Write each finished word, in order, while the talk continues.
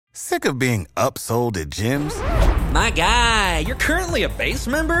Sick of being upsold at gyms? My guy, you're currently a base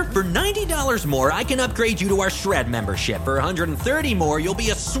member? For $90 more, I can upgrade you to our Shred membership. For $130 more, you'll be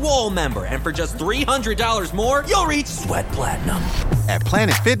a Swole member. And for just $300 more, you'll reach Sweat Platinum. At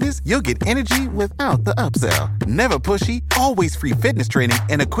Planet Fitness, you'll get energy without the upsell. Never pushy, always free fitness training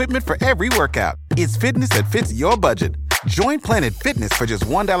and equipment for every workout. It's fitness that fits your budget. Join Planet Fitness for just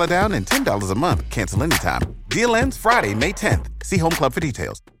 $1 down and $10 a month. Cancel anytime. Deal ends Friday, May 10th. See Home Club for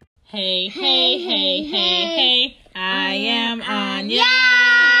details. Hey, hey, hey, hey, hey, I am Anya.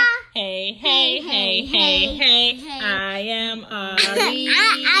 Hey, hey, hey, hey, hey, I am Ali.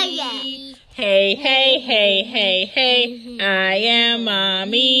 Hey, hey, hey, hey, hey, I am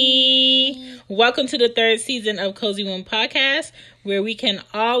Mommy. Welcome to the third season of Cozy Womb Podcast, where we can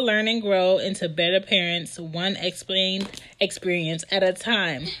all learn and grow into better parents, one explained experience at a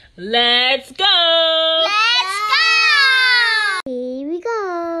time. Let's go! Here we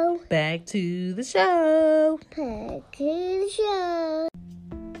go. Back to the show.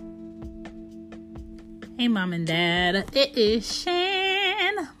 Hey, Mom and Dad. It is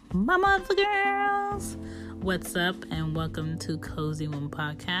Shan, Mama of the Girls. What's up, and welcome to Cozy Womb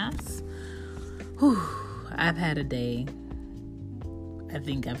Podcast. Whew, I've had a day. I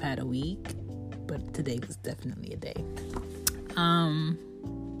think I've had a week, but today was definitely a day. I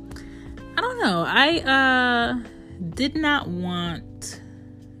don't know. I did not want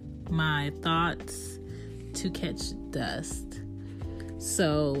my thoughts to catch dust.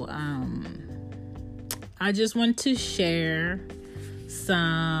 So, I just want to share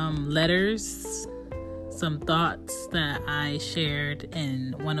some letters, some thoughts that I shared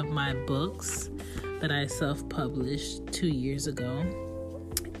in one of my books that I self-published 2 years ago.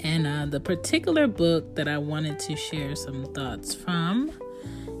 And the particular book that I wanted to share some thoughts from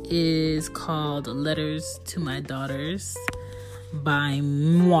is called Letters to My Daughters by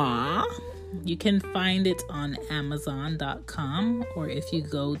Moi. You can find it on Amazon.com, or if you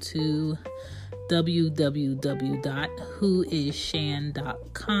go to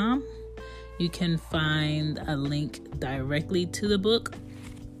www.whoisshan.com, you can find a link directly to the book.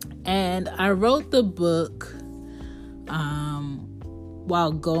 And I wrote the book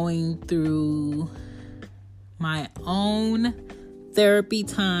while going through my own therapy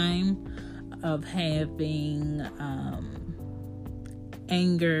time of having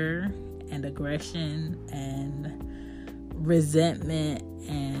anger and aggression and resentment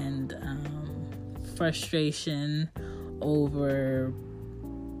and frustration over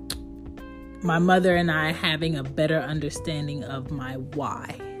my mother and I having a better understanding of my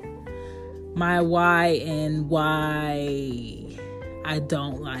why and why I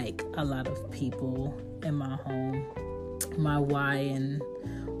don't like a lot of people in my home, my why and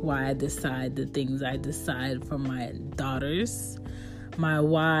why I decide the things I decide for my daughters, my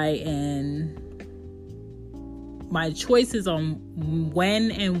why and my choices on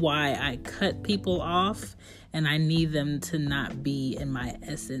when and why I cut people off, and I need them to not be in my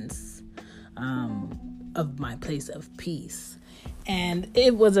essence of my place of peace. And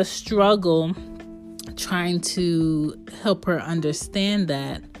it was a struggle trying to help her understand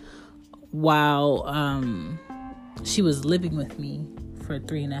that while she was living with me for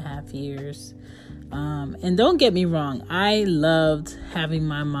 3.5 years. And don't get me wrong, I loved having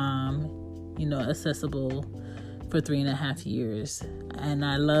my mom, accessible for 3.5 years. And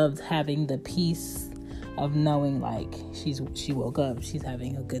I loved having the peace of knowing, like, she woke up, she's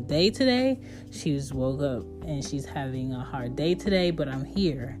having a good day today. She's woke up and she's having a hard day today, but I'm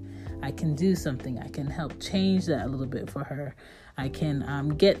here. I can do something. I can help change that a little bit for her. I can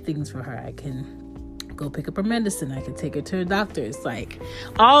get things for her. I can go pick up her medicine. I can take her to her doctor. It's like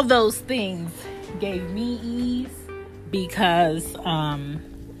all those things gave me ease because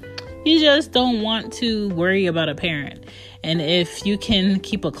you just don't want to worry about a parent. And if you can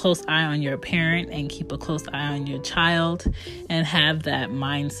keep a close eye on your parent and keep a close eye on your child and have that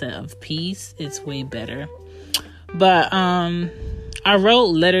mindset of peace, it's way better. But I wrote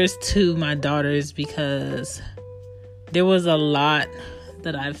letters to my daughters because there was a lot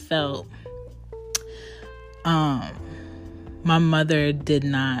that I felt my mother did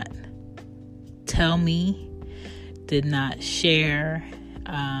not tell me, did not share,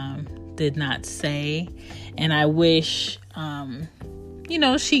 did not say. And I wish,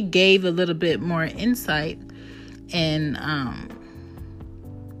 she gave a little bit more insight and,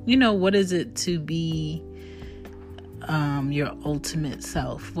 what is it to be your ultimate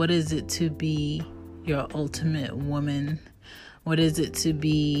self? What is it to be your ultimate woman? What is it to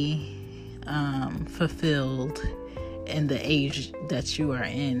be fulfilled in the age that you are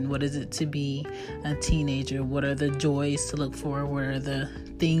in. What is it to be a teenager? What are the joys to look for? What are the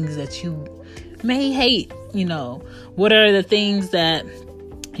things that you may hate? What are the things that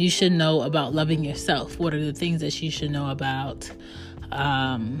you should know about loving yourself? What are the things that you should know about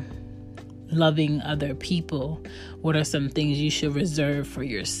loving other people? What are some things you should reserve for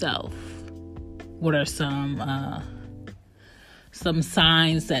yourself? What are some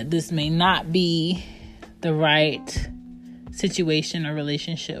signs that this may not be the right situation or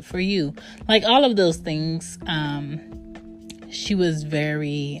relationship for you? Like all of those things. She was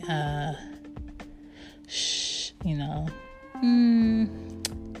very,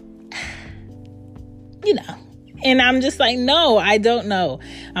 and I'm just like, no, I don't know.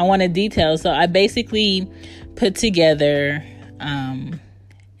 I want a detail. So I basically put together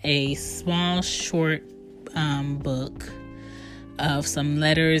a small, short book of some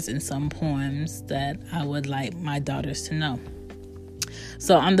letters and some poems that I would like my daughters to know.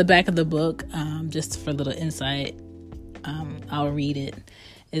 So on the back of the book, just for a little insight, I'll read it.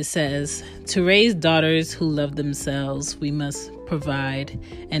 It says, "To raise daughters who love themselves, we must provide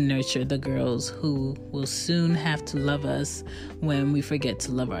and nurture the girls who will soon have to love us when we forget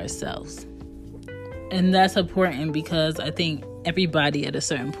to love ourselves." And that's important because I think everybody at a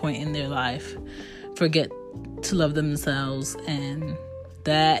certain point in their life forget to love themselves, and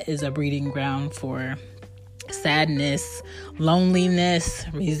that is a breeding ground for sadness, loneliness,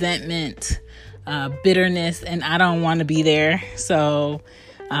 resentment, bitterness, and I don't want to be there. So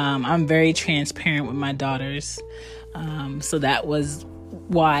I'm very transparent with my daughters. So that was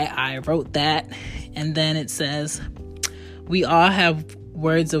why I wrote that. And then it says, "We all have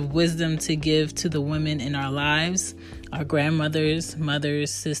words of wisdom to give to the women in our lives. Our grandmothers,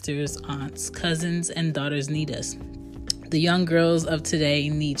 mothers, sisters, aunts, cousins, and daughters need us. The young girls of today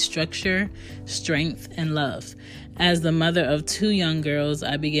need structure, strength, and love. As the mother of 2 young girls,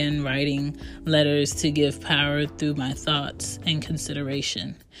 I began writing letters to give power through my thoughts and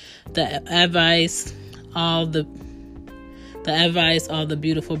consideration. The advice all the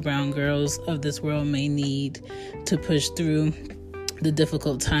beautiful brown girls of this world may need to push through the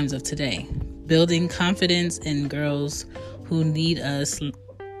difficult times of today. Building confidence in girls who need us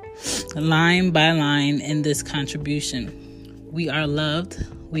line by line in this contribution. We are loved,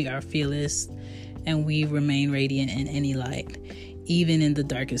 we are fearless, and we remain radiant in any light. Even in the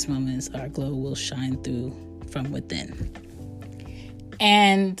darkest moments, our glow will shine through from within."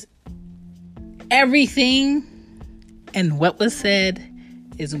 And everything and what was said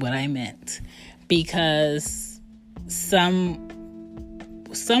is what I meant, because some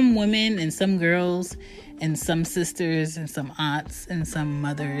women and some girls and some sisters and some aunts and some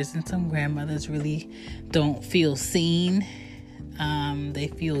mothers and some grandmothers really don't feel seen. They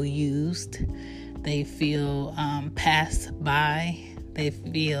feel used. They feel passed by. They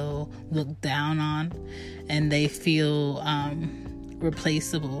feel looked down on, and they feel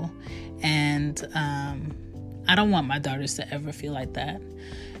replaceable. And I don't want my daughters to ever feel like that.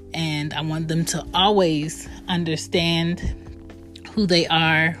 And I want them to always understand who they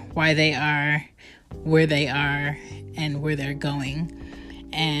are, why they are, where they are, and where they're going.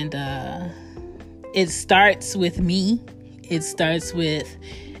 And it starts with me. It starts with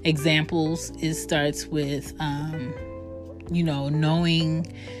examples. It starts with, knowing,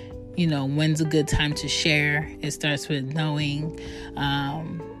 when's a good time to share. It starts with knowing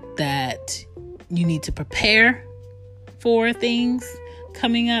that you need to prepare for things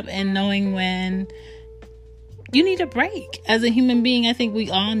coming up, and knowing when you need a break. As a human being, I think we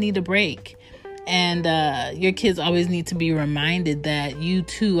all need a break. And your kids always need to be reminded that you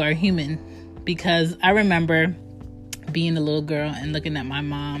too are human. Because I remember being a little girl and looking at my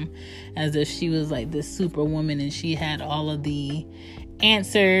mom as if she was like this superwoman, and she had all of the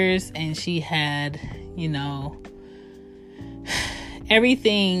answers, and she had,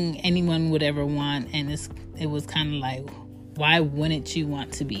 everything anyone would ever want. And it was kind of like, why wouldn't you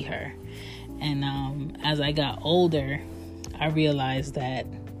want to be her? And as I got older, I realized that,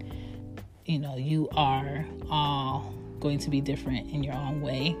 you are all going to be different in your own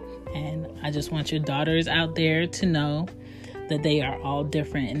way. And I just want your daughters out there to know that they are all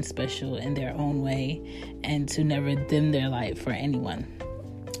different and special in their own way, and to never dim their light for anyone.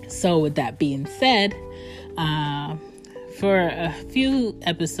 So with that being said, for a few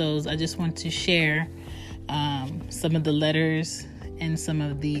episodes, I just want to share some of the letters and some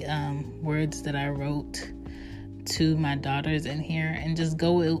of the words that I wrote to my daughters in here, and just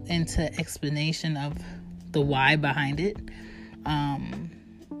go into explanation of the why behind it,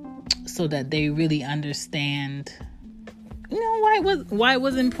 so that they really understand, why why it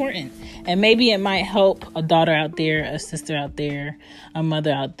was important. And maybe it might help a daughter out there, a sister out there, a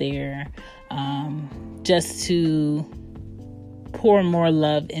mother out there, just to pour more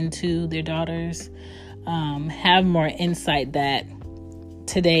love into their daughters, have more insight that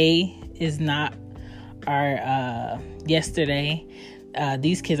today is not our yesterday.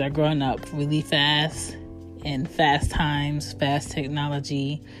 These kids are growing up really fast, in fast times, fast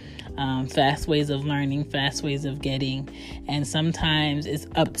technology, fast ways of learning, fast ways of getting. And sometimes it's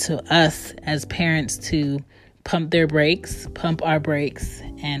up to us as parents to pump our brakes,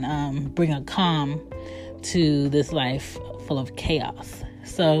 and bring a calm to this life full of chaos.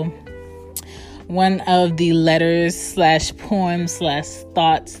 So one of the letters / poems /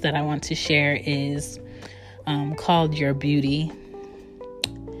 thoughts that I want to share is called Your Beauty.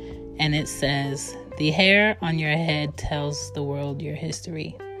 And it says, the hair on your head tells the world your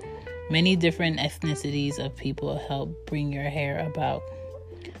history. Many different ethnicities of people help bring your hair about.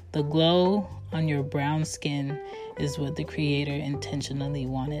 The glow on your brown skin is what the Creator intentionally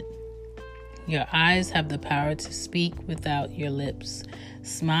wanted. Your eyes have the power to speak without your lips.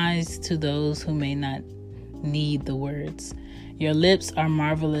 Smiles to those who may not need the words. Your lips are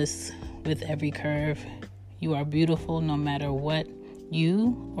marvelous with every curve. You are beautiful no matter what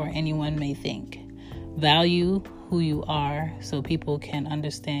you or anyone may think. Value who you are so people can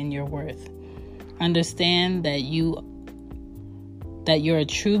understand your worth. Understand that your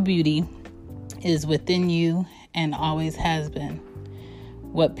true beauty is within you and always has been.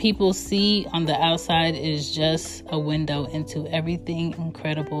 What people see on the outside is just a window into everything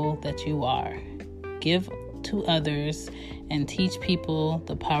incredible that you are. Give to others and teach people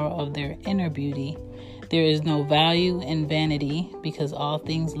the power of their inner beauty. There is no value in vanity because all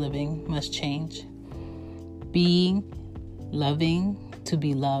things living must change. Be loving to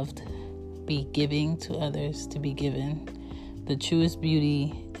be loved. Be giving to others to be given. The truest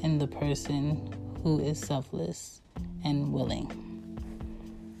beauty in the person who is selfless and willing.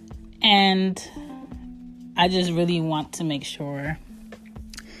 And I just really want to make sure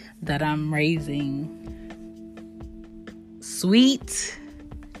that I'm raising sweet,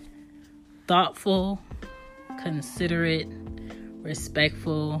 thoughtful, considerate,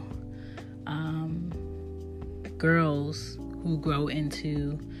 respectful girls who grow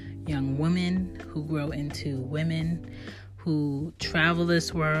into young women, who grow into women, who travel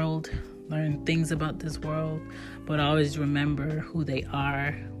this world, learn things about this world, but always remember who they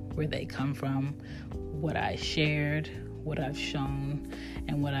are, where they come from, what I shared, what I've shown,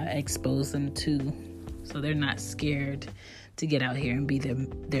 and what I exposed them to. So they're not scared to get out here and be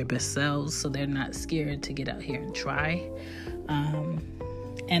their best selves. So they're not scared to get out here and try.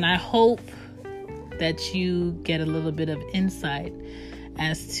 And I hope that you get a little bit of insight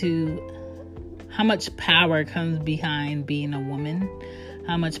as to how much power comes behind being a woman,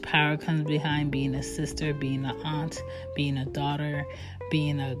 how much power comes behind being a sister, being an aunt, being a daughter,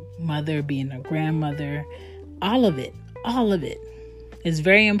 being a mother, being a grandmother. All of it is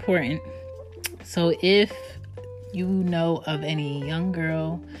very important. So if you know of any young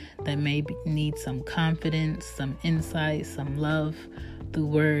girl that may need some confidence, some insight, some love through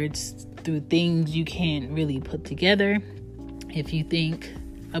words, through things you can't really put together, if you think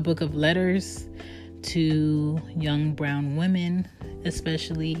a book of letters to young brown women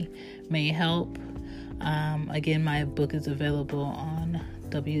especially may help, again, my book is available on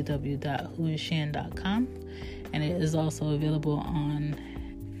www.whoisshan.com, and it is also available on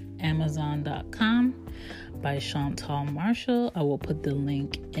Amazon.com by Chantal Marshall. I will put the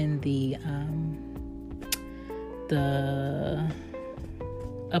link in the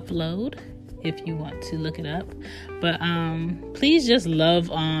upload if you want to look it up. But please just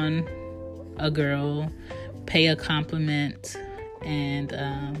love on a girl, pay a compliment, and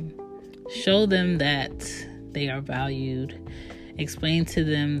show them that they are valued. Explain to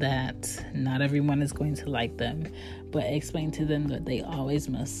them that not everyone is going to like them, but explain to them that they always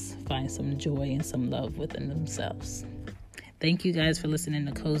must find some joy and some love within themselves. Thank you guys for listening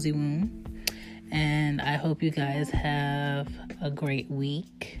to Cozy Womb, and I hope you guys have a great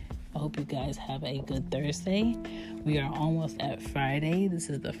week. I hope you guys have a good Thursday. We are almost at Friday. This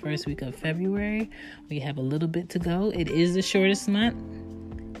is the first week of February. We have a little bit to go. It is the shortest month,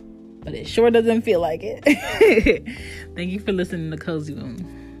 but it sure doesn't feel like it. Thank you for listening to Cozy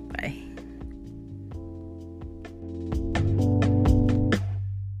Womb. Bye.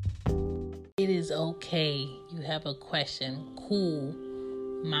 It is okay. You have a question. Cool.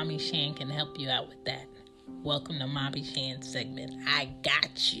 Mommy Shan can help you out with that. Welcome to Mommy Shan segment. I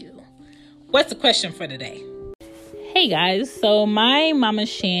got you. What's the question for today? Hey guys, so my Mama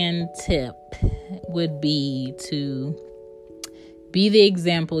Shan tip would be to Be the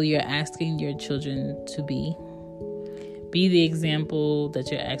example you're asking your children to be. Be the example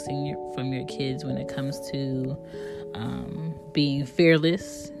that you're asking from your kids when it comes to being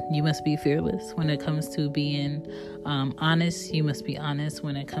fearless. You must be fearless. When it comes to being honest, you must be honest.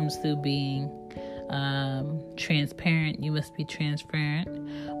 When it comes to being transparent, you must be transparent.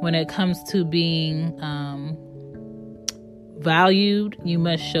 When it comes to being valued, you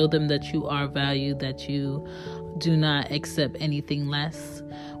must show them that you are valued, that you do not accept anything less.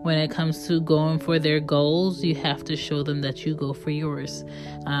 When it comes to going for their goals, you have to show them that you go for yours.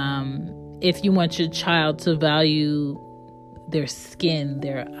 If you want your child to value their skin,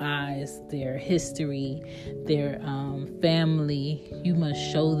 their eyes, their history, their family, you must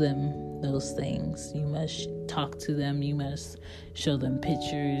show them those things. You must talk to them. You must show them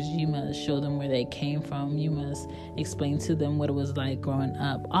pictures. You must show them where they came from. You must explain to them what it was like growing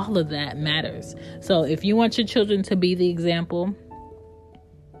up. All of that matters. So if you want your children to be the example,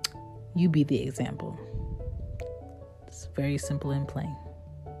 you be the example. It's very simple and plain.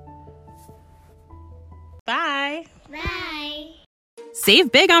 Bye. Bye.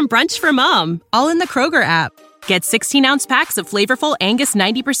 Save big on brunch for mom, all in the Kroger app. Get 16-ounce packs of flavorful Angus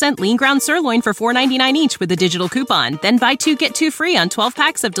 90% lean ground sirloin for $4.99 each with a digital coupon. Then buy 2, get 2 free on 12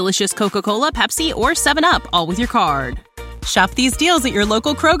 packs of delicious Coca-Cola, Pepsi, or 7-Up, all with your card. Shop these deals at your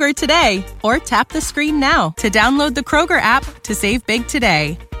local Kroger today, or tap the screen now to download the Kroger app to save big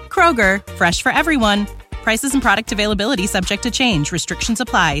today. Kroger, fresh for everyone. Prices and product availability subject to change. Restrictions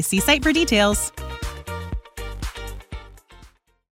apply. See site for details.